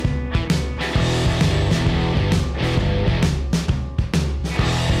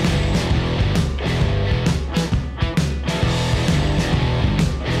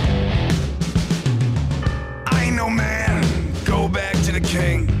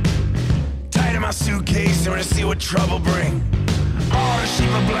in my suitcase and to see what trouble bring. All the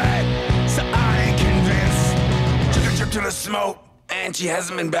sheep are black, so I ain't convinced. Took a trip to the smoke, and she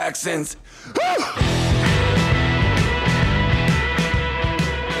hasn't been back since.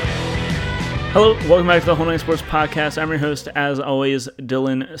 Hello, welcome back to the Whole Nine Sports Podcast. I'm your host, as always,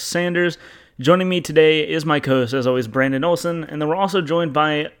 Dylan Sanders. Joining me today is my co-host, as always, Brandon Olson, and then we're also joined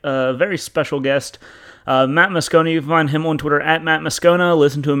by a very special guest, Matt Moscona. You can find him on Twitter at Matt Moscona.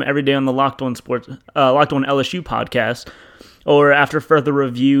 Listen to him every day on the Locked On LSU podcast, or after further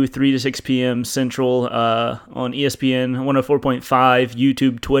review, 3 to 6 p.m. Central on ESPN 104.5,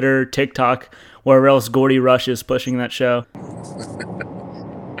 YouTube, Twitter, TikTok, wherever else Gordy Rush is pushing that show.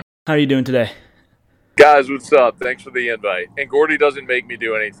 How are you doing today? Guys, what's up? Thanks for the invite. And Gordy doesn't make me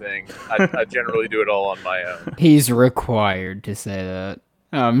do anything. I generally do it all on my own. He's required to say that,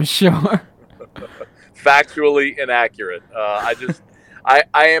 I'm sure. Factually inaccurate. I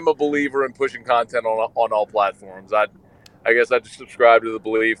am a believer in pushing content on all platforms. I guess I just subscribe to the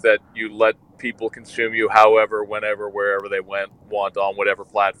belief that you let people consume you however, whenever, wherever they want on whatever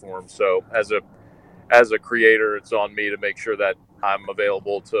platform. So as a creator, it's on me to make sure that I'm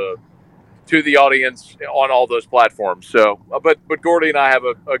available to the audience on all those platforms. So, but Gordy and I have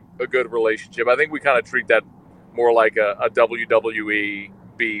a good relationship. I think we kind of treat that more like a WWE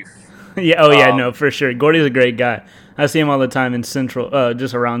beef. Yeah. Oh, yeah. No, for sure. Gordy's a great guy. I see him all the time in Central,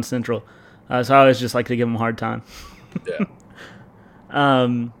 just around Central. So I always just like to give him a hard time.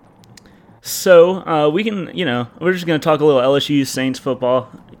 Yeah. So we can, we're just going to talk a little LSU Saints football.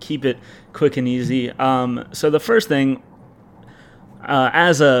 Keep it quick and easy. So the first thing,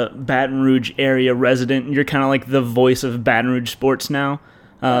 as a Baton Rouge area resident, you're kind of like the voice of Baton Rouge sports now.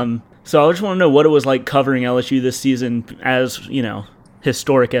 So I just want to know what it was like covering LSU this season, as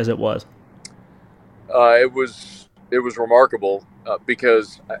historic as it was. It was remarkable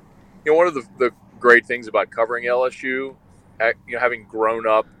because one of the great things about covering LSU, having grown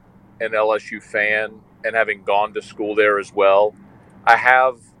up an LSU fan and having gone to school there as well,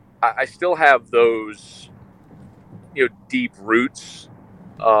 I still have those deep roots.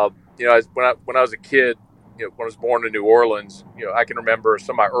 When I was a kid, when I was born in New Orleans, I can remember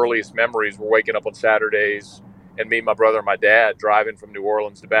some of my earliest memories were waking up on Saturdays and me, my brother, and my dad driving from New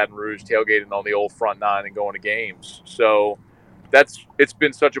Orleans to Baton Rouge, tailgating on the old front nine and going to games. So it's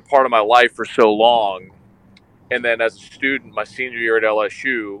been such a part of my life for so long. And then as a student, my senior year at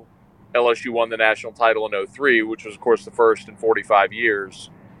LSU won the national title in 2003, which was, of course, the first in 45 years.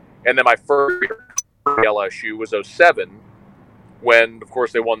 And then my first year at LSU was 2007, when, of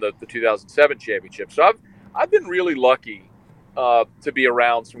course, they won the 2007 championship. So I've been really lucky to be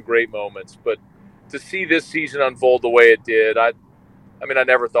around some great moments. But to see this season unfold the way it did, I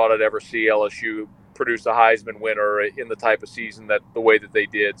never thought I'd ever see LSU produce a Heisman winner in the type of season the way that they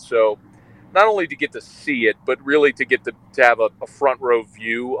did. So not only to get to see it, but really to get to have a front row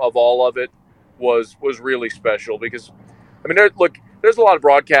view of all of it was really special. Because, there's a lot of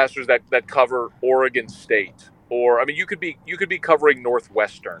broadcasters that cover Oregon State, or you could be covering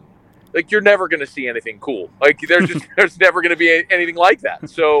Northwestern. Like, you're never going to see anything cool. Like, there's never going to be anything like that.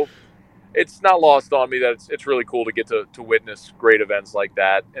 So it's not lost on me that it's really cool to get to witness great events like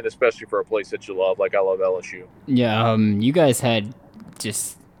that, and especially for a place that you love. Like, I love LSU. Yeah, you guys had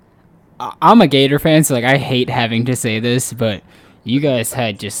just... I'm a Gator fan, so I hate having to say this, but you guys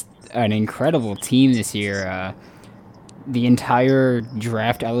had just an incredible team this year. The entire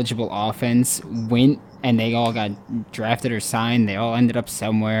draft-eligible offense went, and they all got drafted or signed. They all ended up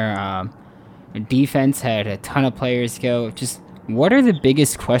somewhere. Defense had a ton of players go. Just what are the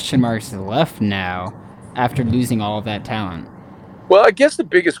biggest question marks left now after losing all of that talent? Well, I guess the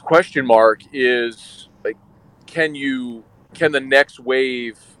biggest question mark is, can the next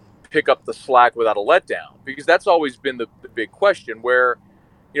wave pick up the slack without a letdown? Because that's always been the big question, where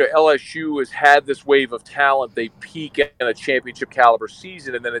LSU has had this wave of talent. They peak in a championship caliber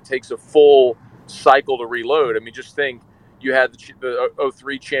season, and then it takes a full cycle to reload. Just think, you had the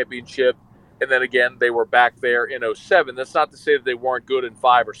 2003 championship, and then again they were back there in 2007. That's not to say that they weren't good in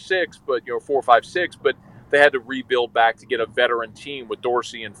 5 or 6, but 4, 5, 6. But they had to rebuild back to get a veteran team with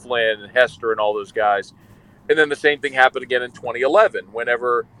Dorsey and Flynn and Hester and all those guys. And then the same thing happened again in 2011.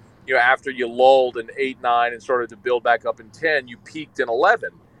 Whenever after you lulled in 8, 9 and started to build back up in 10, you peaked in 11.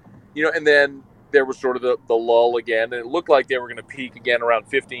 And then there was sort of the lull again, and it looked like they were going to peak again around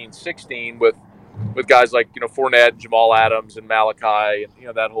 15, 16 with guys like Fournette and Jamal Adams and Malachi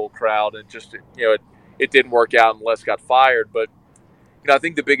and that whole crowd. And just it didn't work out, and Les got fired. But I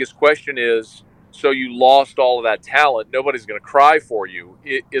think the biggest question is, so you lost all of that talent. Nobody's going to cry for you.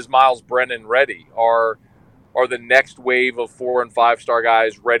 Is Miles Brennan ready? Are the next wave of 4- and 5-star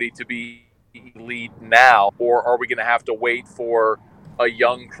guys ready to be elite now, or are we going to have to wait for a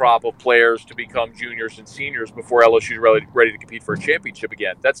young crop of players to become juniors and seniors before LSU is ready to compete for a championship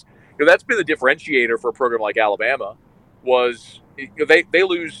again? That's been the differentiator for a program like Alabama. Was they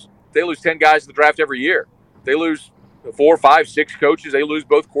lose 10 guys in the draft every year. They lose 4, 5, 6 coaches. They lose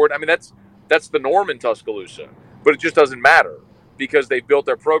both court. I mean, that's the norm in Tuscaloosa, but it just doesn't matter because they've built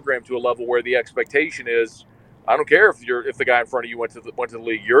their program to a level where the expectation is, I don't care if the guy in front of you went to the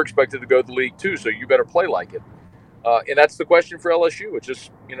league, you're expected to go to the league too, so you better play like it. And that's the question for LSU. It's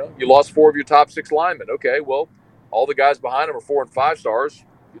just, you lost 4 of your top 6 linemen. Okay, well, all the guys behind them are 4 and 5 stars.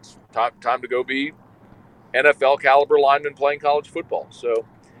 It's time to go be NFL caliber linemen playing college football. So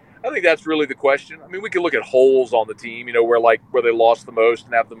I think that's really the question. I mean, we can look at holes on the team, where they lost the most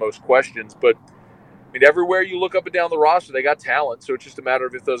and have the most questions. But I mean, everywhere you look up and down the roster, they got talent. So it's just a matter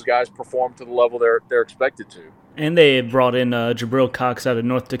of if those guys perform to the level they're expected to. And they brought in Jabril Cox out of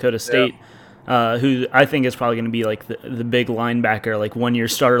North Dakota State, who I think is probably going to be like the big linebacker, like 1-year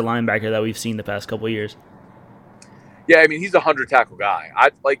starter linebacker that we've seen the past couple of years. Yeah, I mean, he's a 100-tackle guy.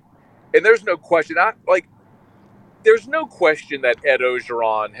 And there's no question. There's no question that Ed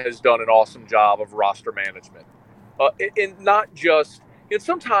Ogeron has done an awesome job of roster management. And not just,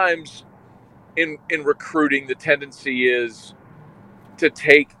 sometimes in recruiting, the tendency is to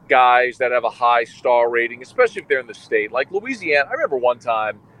take guys that have a high star rating, especially if they're in the state. Like Louisiana, I remember one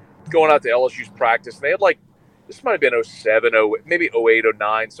time going out to LSU's practice, and they had this might have been 07, maybe 08,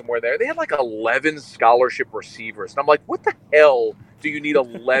 09, somewhere there. They had 11 scholarship receivers. And I'm like, what the hell do you need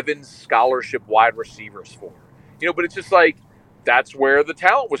 11 scholarship wide receivers for? But it's just that's where the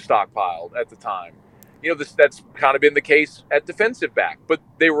talent was stockpiled at the time. That's kind of been the case at defensive back, but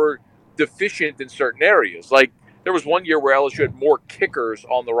they were deficient in certain areas. There was one year where LSU had more kickers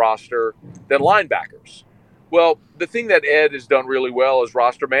on the roster than linebackers. Well, the thing that Ed has done really well is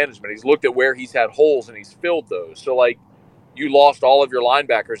roster management. He's looked at where he's had holes and he's filled those. So, you lost all of your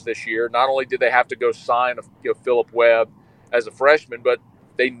linebackers this year. Not only did they have to go sign Phillip Webb as a freshman, but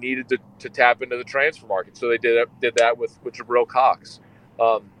they needed to tap into the transfer market. So they did that with Jabril Cox.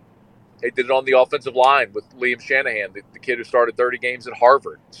 They did it on the offensive line with Liam Shanahan, the kid who started 30 games at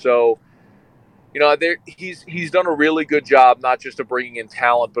Harvard. So, he's done a really good job, not just of bringing in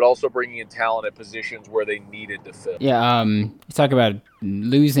talent, but also bringing in talent at positions where they needed to fill. Yeah, you talk about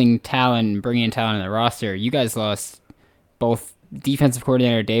losing talent and bringing in talent on the roster. You guys lost both defensive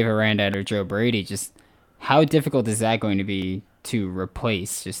coordinator Dave Aranda and Joe Brady. Just how difficult is that going to be to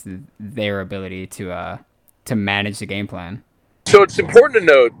replace just their ability to manage the game plan? So it's important to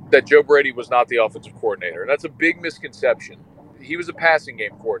note that Joe Brady was not the offensive coordinator, and that's a big misconception. He was a passing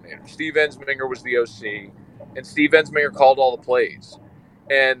game coordinator. Steve Ensminger was the OC, and Steve Ensminger called all the plays.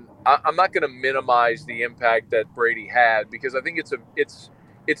 And I'm not going to minimize the impact that Brady had, because I think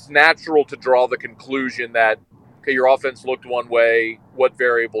it's natural to draw the conclusion that, okay, your offense looked one way, what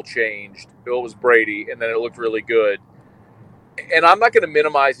variable changed? It was Brady, and then it looked really good. And I'm not going to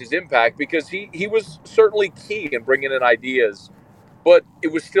minimize his impact, because he was certainly key in bringing in ideas, but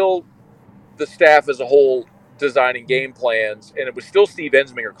it was still the staff as a whole designing game plans, and it was still Steve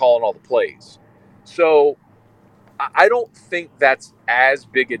Ensminger calling all the plays. So I don't think that's as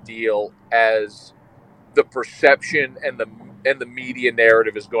big a deal as the perception and the media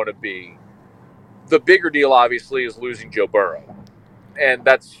narrative is going to be. The bigger deal, obviously, is losing Joe Burrow, and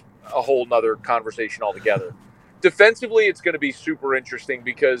that's a whole nother conversation altogether. Defensively, it's going to be super interesting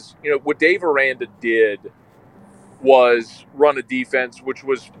because, what Dave Aranda did was run a defense which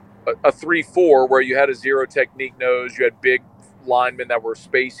was a 3-4 where you had a zero technique nose, you had big linemen that were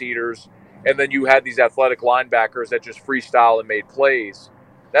space eaters, and then you had these athletic linebackers that just freestyle and made plays.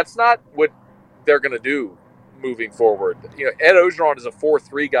 That's not what they're going to do moving forward. Ed Ogeron is a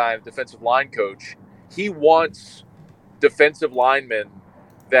 4-3 guy and a defensive line coach. He wants defensive linemen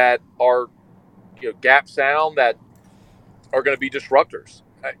that are gap sound, that are going to be disruptors.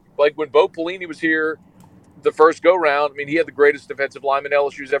 Like when Bo Pelini was here the first go-round, he had the greatest defensive lineman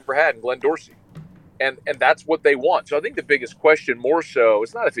LSU's ever had in Glenn Dorsey. And that's what they want. So I think the biggest question more so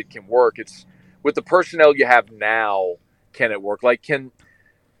is not if it can work. It's with the personnel you have now, can it work? Can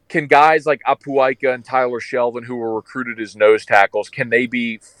guys like Apuaika and Tyler Shelvin, who were recruited as nose tackles, can they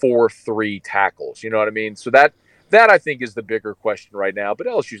be 4-3 tackles? You know what I mean? So that I think is the bigger question right now. But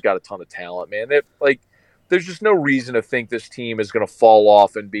LSU's got a ton of talent, man. There's just no reason to think this team is going to fall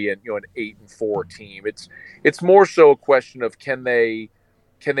off and be an 8-4 team. It's more so a question of can they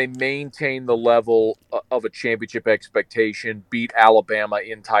maintain the level of a championship expectation, beat Alabama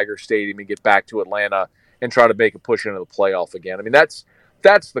in Tiger Stadium, and get back to Atlanta and try to make a push into the playoff again. That's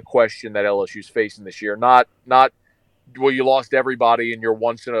the question that LSU's facing this year. Not well, you lost everybody in your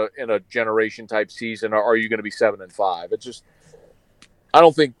once in a generation type season, or are you going to be 7-5? It's just, I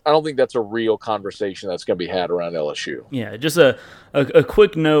don't think that's a real conversation that's going to be had around LSU. Yeah, just a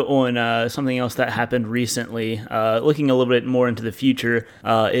quick note on something else that happened recently. Looking a little bit more into the future,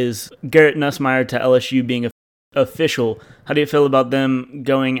 is Garrett Nussmeier to LSU being official. How do you feel about them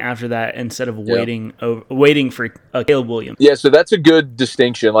going after that instead of waiting for Caleb Williams? Yeah, so that's a good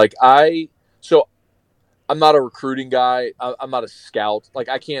distinction. Like I'm not a recruiting guy. I'm not a scout. Like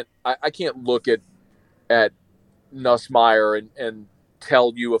I can't look at Nussmeier and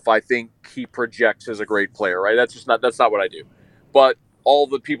tell you if I think he projects as a great player, right? That's not what I do. But all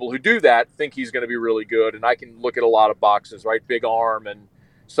the people who do that think he's going to be really good, and I can look at a lot of boxes, right? Big arm and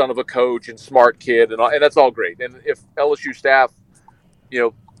son of a coach and smart kid, and that's all great. And if LSU staff,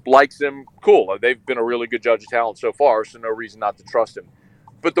 likes him, cool. They've been a really good judge of talent so far, so no reason not to trust him.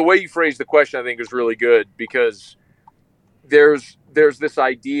 But the way you phrased the question, I think, is really good, because there's this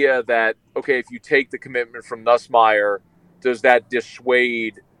idea that, okay, if you take the commitment from Nussmeier, does that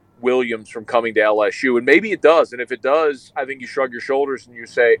dissuade Williams from coming to LSU? And maybe it does. And if it does, I think you shrug your shoulders and you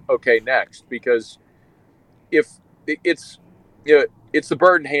say, okay, next. Because if it's the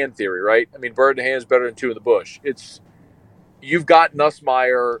bird in hand theory, right? I mean, bird in hand is better than two in the bush. You've got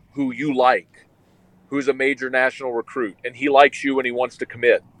Nussmeier, who you like, who's a major national recruit, and he likes you and he wants to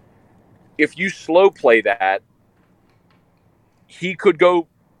commit. If you slow play that, he could go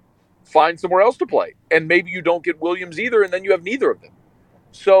find somewhere else to play. And maybe you don't get Williams either, and then you have neither of them.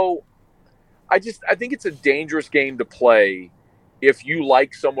 So I think it's a dangerous game to play if you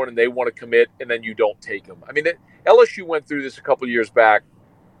like someone and they want to commit and then you don't take them. I mean, LSU went through this a couple of years back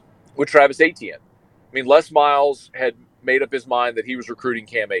with Travis Etienne. I mean, Les Miles had made up his mind that he was recruiting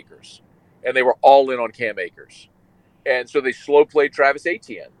Cam Akers, and they were all in on Cam Akers. And so they slow played Travis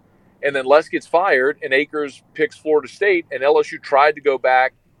Etienne. And then Les gets fired, and Akers picks Florida State, and LSU tried to go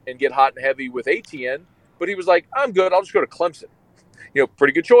back and get hot and heavy with Etienne, but he was like, I'm good, I'll just go to Clemson.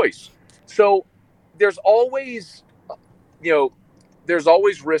 Pretty good choice. So there's always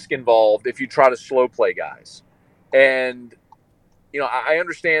risk involved if you try to slow play guys. And, I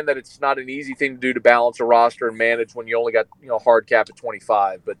understand that it's not an easy thing to do to balance a roster and manage when you only got, hard cap at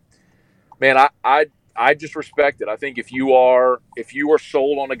 25. But, man, I just respect it. I think if you are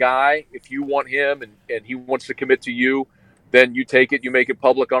sold on a guy, if you want him and he wants to commit to you, then you take it, you make it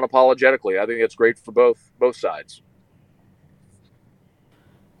public unapologetically. I think that's great for both sides.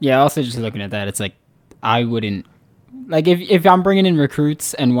 Yeah, also just looking at that, it's like I wouldn't like if I'm bringing in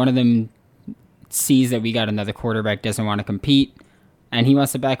recruits and one of them sees that we got another quarterback, doesn't want to compete, and he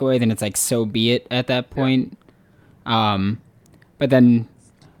wants to back away, then it's like, so be it at that point. Yeah. But then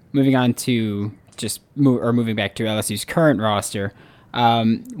moving on to moving back to LSU's current roster,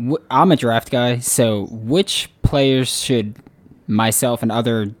 I'm a draft guy, so which players should myself and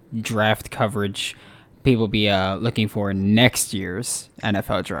other draft coverage people be looking for in next year's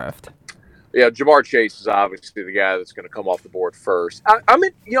NFL draft? Yeah, Jamar Chase is obviously the guy that's going to come off the board first. I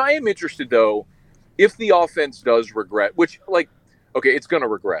am interested, though, if the offense does regret, which, it's going to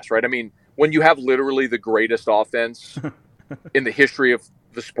regress, right? I mean, when you have literally the greatest offense in the history of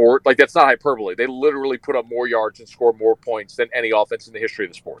the sport, that's not hyperbole. They literally put up more yards and scored more points than any offense in the history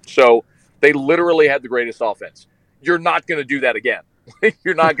of the sport. So they literally had the greatest offense. You're not going to do that again.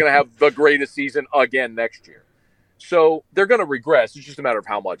 You're not going to have the greatest season again next year. So they're going to regress. It's just a matter of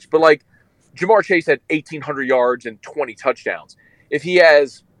how much. But Jamar Chase had 1,800 yards and 20 touchdowns. If he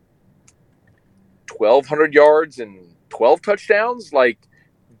has 1,200 yards and 12 touchdowns,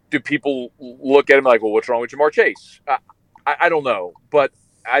 do people look at him like, well, what's wrong with Jamar Chase? I don't know, but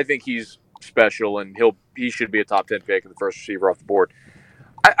I think he's special, and he should be a top 10 pick and the first receiver off the board.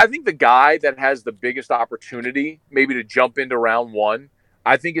 I think the guy that has the biggest opportunity maybe to jump into round one,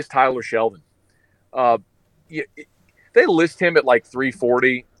 I think, is Tyler Sheldon. They list him at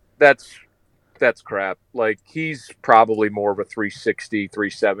 340. That's crap. He's probably more of a 360,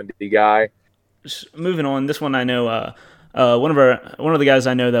 370 guy. Just moving on, this one I know, one of the guys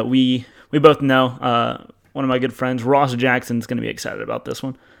I know that we both know, one of my good friends, Ross Jackson's going to be excited about this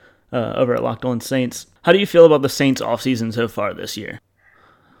one over at Locked On Saints. How do you feel about the Saints offseason so far this year?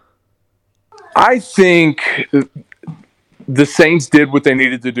 I think the Saints did what they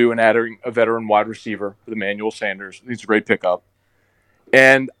needed to do in adding a veteran wide receiver with Emmanuel Sanders. He's a great pickup.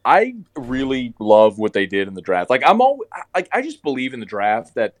 And I really love what they did in the draft. I just believe in the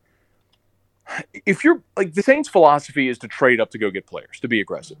draft that if you're the Saints' philosophy is to trade up to go get players, to be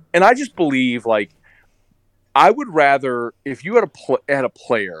aggressive. And I just believe I would rather, if you had a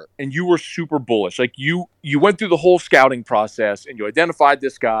player and you were super bullish, you went through the whole scouting process and you identified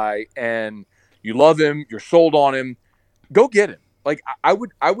this guy and you love him, you're sold on him, go get him. Like I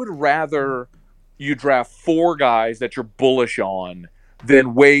would rather you draft 4 guys that you're bullish on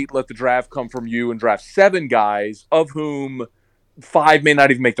than let the draft come from you and draft 7 guys, of whom 5 may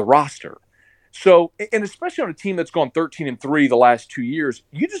not even make the roster. So, and especially on a team that's gone 13-3 the last 2 years,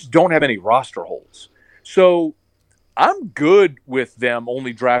 you just don't have any roster holes. So I'm good with them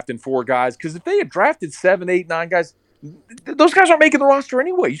only drafting 4 guys, because if they had drafted 7, 8, 9 guys, those guys aren't making the roster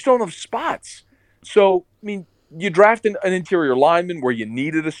anyway. You just don't have spots. So, I mean, you drafted an interior lineman where you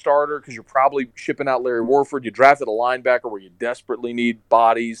needed a starter because you're probably shipping out Larry Warford. You drafted a linebacker where you desperately need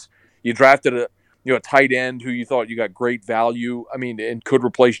bodies. You drafted a tight end who you thought you got great value. I mean, and could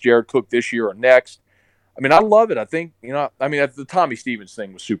replace Jared Cook this year or next. I mean, I love it. I think, the Tommy Stevens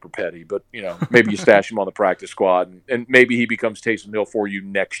thing was super petty, but, maybe you stash him on the practice squad and maybe he becomes Taysom Hill for you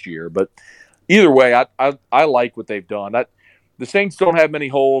next year. But either way, I like what they've done. The Saints don't have many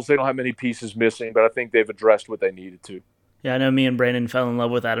holes. They don't have many pieces missing, but I think they've addressed what they needed to. Yeah, I know me and Brandon fell in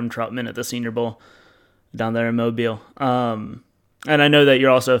love with Adam Trautman at the Senior Bowl down there in Mobile. And I know that you're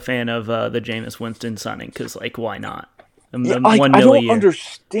also a fan of the Jameis Winston signing, because, why not?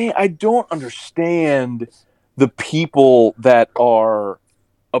 I don't understand the people that are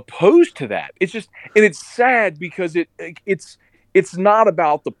opposed to that. It's just, and it's sad because it's not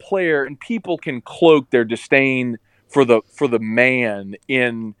about the player, and people can cloak their disdain for the man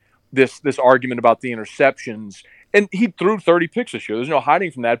in this argument about the interceptions. And he threw 30 picks this year. There's no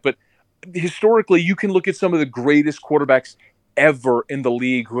hiding from that. But historically, you can look at some of the greatest quarterbacks ever in the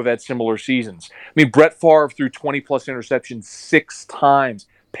league who have had similar seasons. I mean, Brett Favre threw 20-plus interceptions 6 times.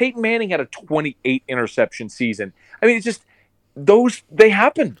 Peyton Manning had a 28 interception season. I mean, it's just they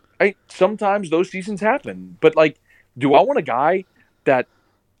happen. Right? Sometimes those seasons happen. But, do I want a guy that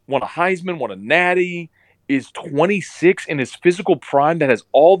won a Heisman, won a Natty, is 26 in his physical prime, that has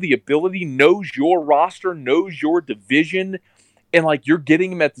all the ability, knows your roster, knows your division, and you're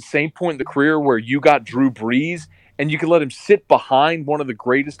getting him at the same point in the career where you got Drew Brees, and you can let him sit behind one of the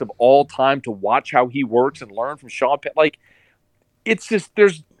greatest of all time to watch how he works and learn from Sean Penn. It's just,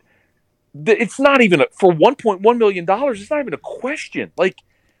 it's not even for $1.1 million. It's not even a question.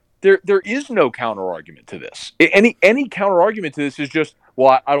 There is no counter argument to this. Any counter argument to this is just,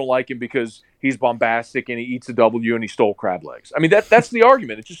 well, I don't like him because he's bombastic and he eats a W and he stole crab legs. I mean, that's the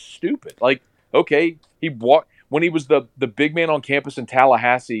argument. It's just stupid. Okay, when he was the big man on campus in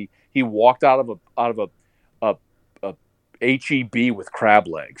Tallahassee, he walked out of a HEB with crab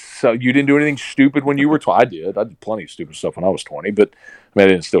legs. So you didn't do anything stupid when you were 20. I did plenty of stupid stuff when I was 20, but I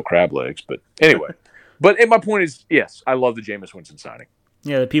didn't steal crab legs. But anyway, and my point is, yes, I love the Jameis Winston signing.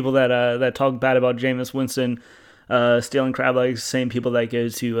 Yeah, the people that talk bad about Jameis Winston stealing crab legs, same people that go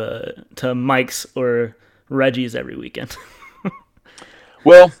to Mike's or Reggie's every weekend.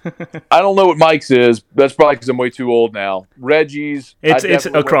 Well, I don't know what Mike's is. That's probably because I'm way too old now. Reggie's. It's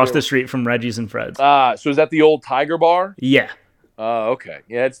across the street from Reggie's and Fred's. So is that the old Tiger Bar? Yeah. Okay.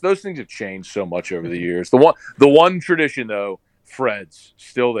 Yeah, those things have changed so much over the years. The one tradition though, Fred's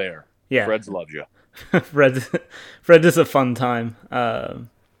still there. Yeah. Fred's loves you. Fred is a fun time.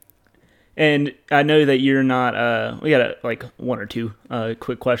 And I know that you're not. We got 1 or 2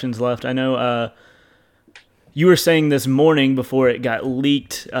 quick questions left. I know. You were saying this morning before it got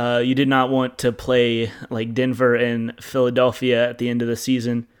leaked, you did not want to play Denver and Philadelphia at the end of the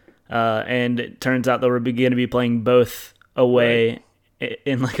season, and it turns out that we're going to be playing both away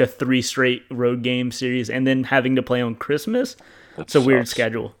in a 3 straight road game series, and then having to play on Christmas. It's a weird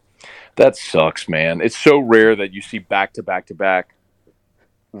schedule. That sucks, man. It's so rare that you see back-to-back-to-back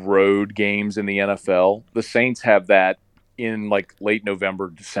road games in the NFL. The Saints have that in late November,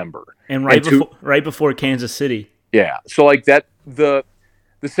 December, and right before Kansas City. Yeah, so that the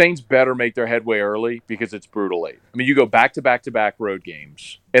Saints better make their headway early because it's brutal late. I mean, you go back to back road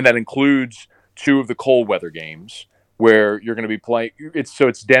games, and that includes 2 of the cold weather games where you're going to be playing.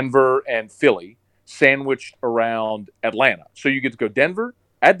 It's Denver and Philly sandwiched around Atlanta. So you get to go Denver,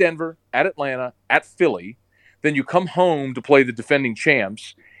 at Atlanta, at Philly. Then you come home to play the defending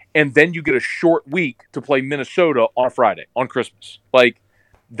champs. And then you get a short week to play Minnesota on a Friday, on Christmas.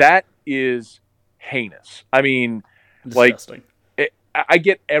 That is heinous. I mean, disgusting. I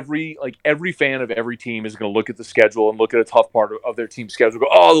get every fan of every team is going to look at the schedule and look at a tough part of their team's schedule. Go,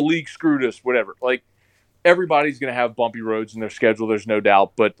 oh, the league screwed us, whatever. Everybody's going to have bumpy roads in their schedule. There's no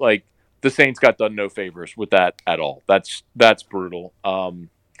doubt. But the Saints got done no favors with that at all. That's brutal.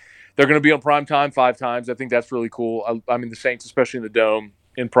 They're going to be on prime time 5 times. I think that's really cool. I mean, the Saints, especially in the Dome,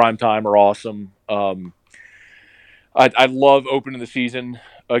 in prime time are awesome. I love opening the season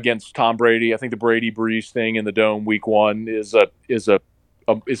against Tom Brady. I think the Brady Breeze thing in the Dome week 1 is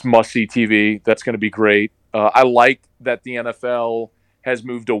must see TV. That's going to be great. I like that the NFL has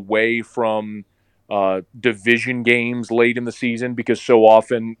moved away from division games late in the season, because so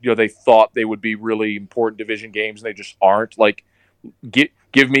often, they thought they would be really important division games and they just aren't. Like,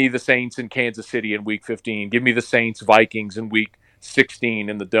 give me the Saints in Kansas City in week 15. Give me the Saints Vikings in week 16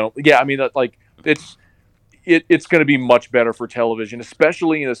 in the Dome. Yeah, I mean, it's going to be much better for television,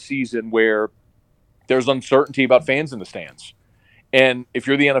 especially in a season where there's uncertainty about fans in the stands. And if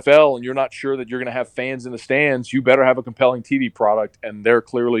you're the NFL and you're not sure that you're going to have fans in the stands, you better have a compelling TV product, and they're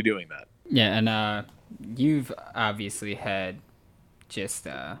clearly doing that. Yeah, and you've obviously had just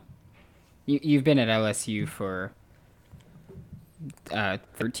you've been at LSU for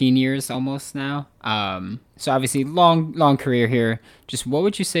 13 years almost now. So obviously long career here. Just what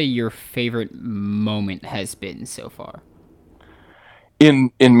would you say your favorite moment has been so far?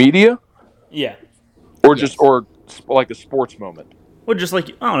 In media? Yeah. Or just or like a sports moment? Well, just like,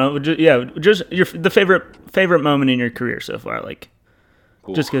 I don't know, just the favorite moment in your career so far, like,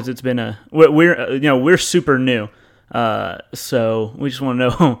 cool. Just because it's been we're super new, so we just want to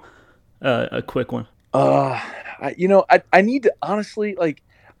know a quick one. I need to honestly, like,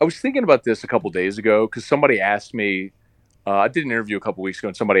 I was thinking about this a couple days ago because somebody asked me. I did an interview a couple weeks ago,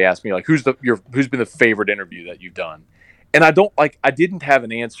 and somebody asked me, like, who's been the favorite interview that you've done, and I didn't have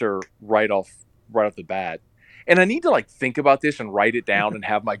an answer right off the bat. And I need to, like, think about this and write it down and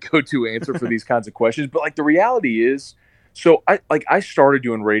have my go-to answer for these kinds of questions. But, like, the reality is, so I started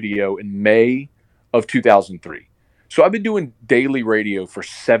doing radio in May of 2003. So I've been doing daily radio for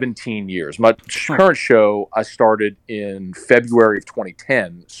 17 years. My current show I started in February of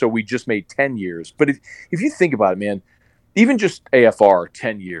 2010. So we just made 10 years. But if you think about it, man, even just AFR,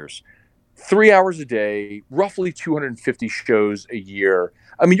 10 years, 3 hours a day, roughly 250 shows a year.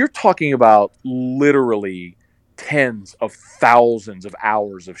 I mean, you're talking about literally tens of thousands of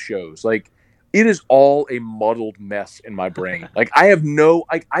hours of shows. Like, it is all a muddled mess in my brain. Like, I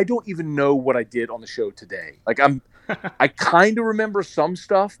don't even know what I did on the show today. Like, I kind of remember some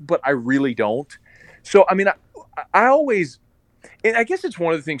stuff, but I really don't. So, I mean, I always, and I guess it's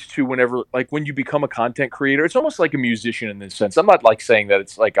one of the things too, whenever, like, when you become a content creator, it's almost like a musician in this sense. I'm not, like, saying that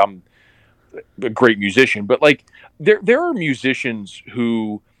it's like I'm a great musician, but, like, there are musicians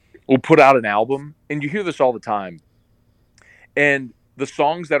who will put out an album, and you hear this all the time, and the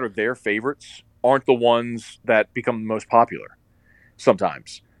songs that are their favorites aren't the ones that become the most popular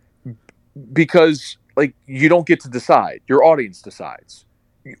sometimes, because, like, you don't get to decide. Your audience decides.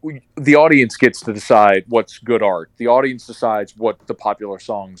 The audience gets to decide what's good art. The audience decides what the popular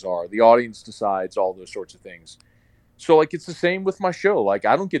songs are. The audience decides all those sorts of things. So, like, it's the same with my show. Like,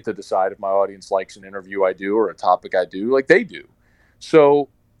 I don't get to decide if my audience likes an interview I do or a topic I do. Like, they do. So,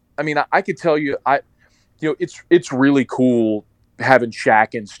 I mean, I could tell you, it's really cool having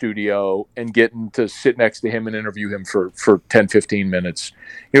Shaq in studio and getting to sit next to him and interview him for 10, 15 minutes.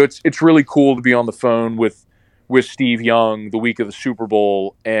 It's really cool to be on the phone with Steve Young the week of the Super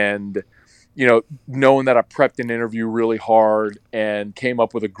Bowl, and, knowing that I prepped an interview really hard and came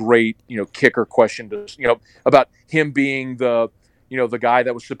up with a great, kicker question to, about him being the guy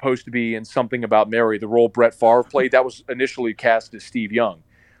that was supposed to be in Something About Mary, the role Brett Favre played, that was initially cast as Steve Young.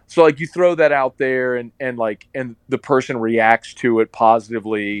 So, like, you throw that out there and the person reacts to it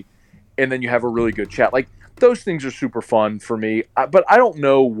positively, and then you have a really good chat. Like, those things are super fun for me. But I don't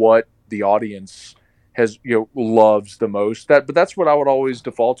know what the audience has, loves the most. But that's what I would always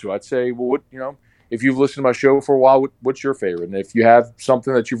default to. I'd say, well, if you've listened to my show for a while, what's your favorite? And if you have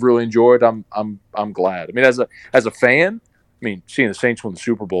something that you've really enjoyed, I'm glad. I mean, as a fan, I mean, seeing the Saints win the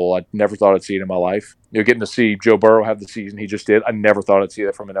Super Bowl, I never thought I'd see it in my life. Getting to see Joe Burrow have the season he just did, I never thought I'd see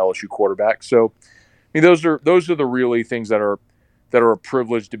that from an LSU quarterback. So, I mean, those are the really things that are a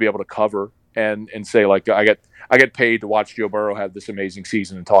privilege to be able to cover and say, like, I get paid to watch Joe Burrow have this amazing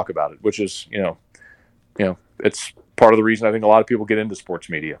season and talk about it, which is, it's part of the reason I think a lot of people get into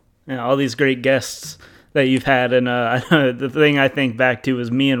sports media. Yeah, all these great guests that you've had, and the thing I think back to is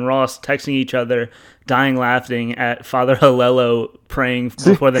me and Ross texting each other, dying laughing at Father Halelo praying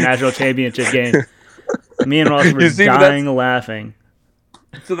before the national championship game. Me and Ross were dying laughing.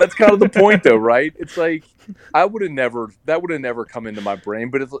 So that's kind of the point, though, right? It's like that would have never come into my brain,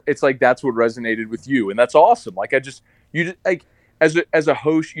 but it's like that's what resonated with you, and that's awesome. Like, as a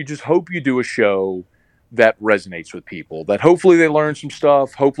host, you just hope you do a show that resonates with people, that hopefully they learn some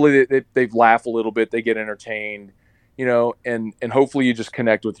stuff, hopefully they laugh a little bit, they get entertained, and hopefully you just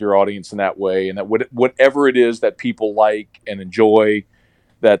connect with your audience in that way, and that whatever it is that people like and enjoy,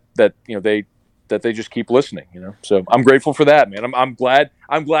 that they just keep listening, So I'm grateful for that, man. I'm glad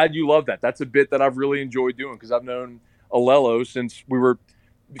you love that. That's a bit that I've really enjoyed doing, because I've known Alelo since we were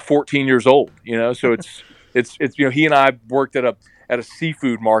 14 years old, So it's he and I worked at a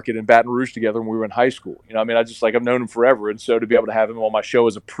seafood market in Baton Rouge together when we were in high school. I mean, I've known him forever, and so to be able to have him on my show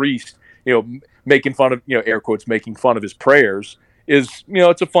as a priest, making fun of air quotes making fun of his prayers is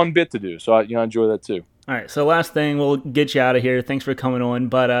it's a fun bit to do. So I enjoy that too. All right, so last thing, we'll get you out of here. Thanks for coming on,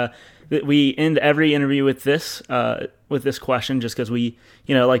 but we end every interview with this question, just because we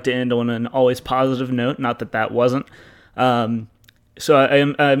like to end on an always positive note. Not that wasn't. So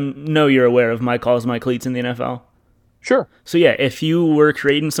I know you're aware of my calls, my cleats in the NFL. Sure. So yeah, if you were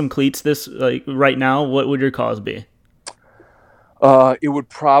creating some cleats right now, what would your cause be? It would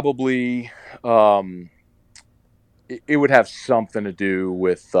probably it would have something to do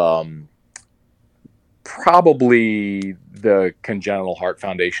with probably the Congenital Heart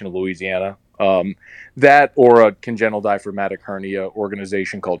Foundation of Louisiana. That or a congenital diaphragmatic hernia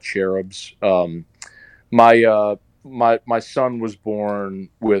organization called Cherubs. My son was born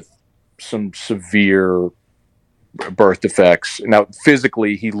with some severe birth defects. Now,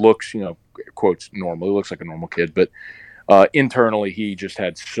 physically, he looks, quotes normal. He looks like a normal kid, but internally, he just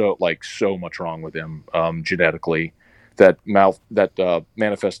had so much wrong with him genetically that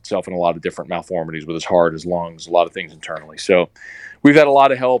manifests itself in a lot of different malformities with his heart, his lungs, a lot of things internally. So, we've had a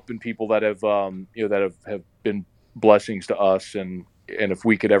lot of help and people that have have been blessings to us, and if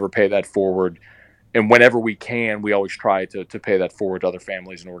we could ever pay that forward. And whenever we can, we always try to pay that forward to other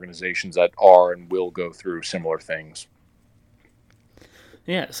families and organizations that are and will go through similar things.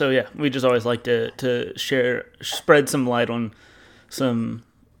 Yeah, so we just always like to spread some light on some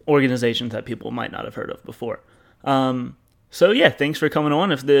organizations that people might not have heard of before. So thanks for coming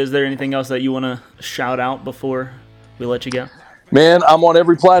on. Is there anything else that you want to shout out before we let you go? Man, I'm on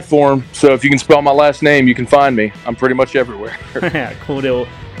every platform, so if you can spell my last name, you can find me. I'm pretty much everywhere. Yeah, cool deal.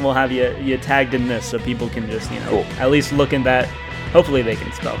 We'll have you tagged in this so people can just, cool. At least look in that. Hopefully they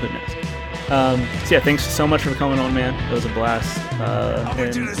can spell, who knows. Thanks so much for coming on, man. It was a blast.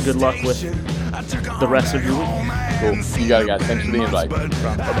 And good luck with the rest of your week. Cool. You got it, guys. Thanks for the invite.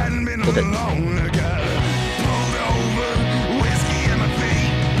 Bye-bye. Okay.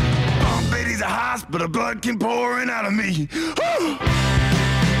 Hospital blood can pouring out of me.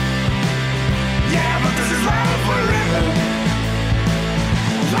 Yeah, but this is life.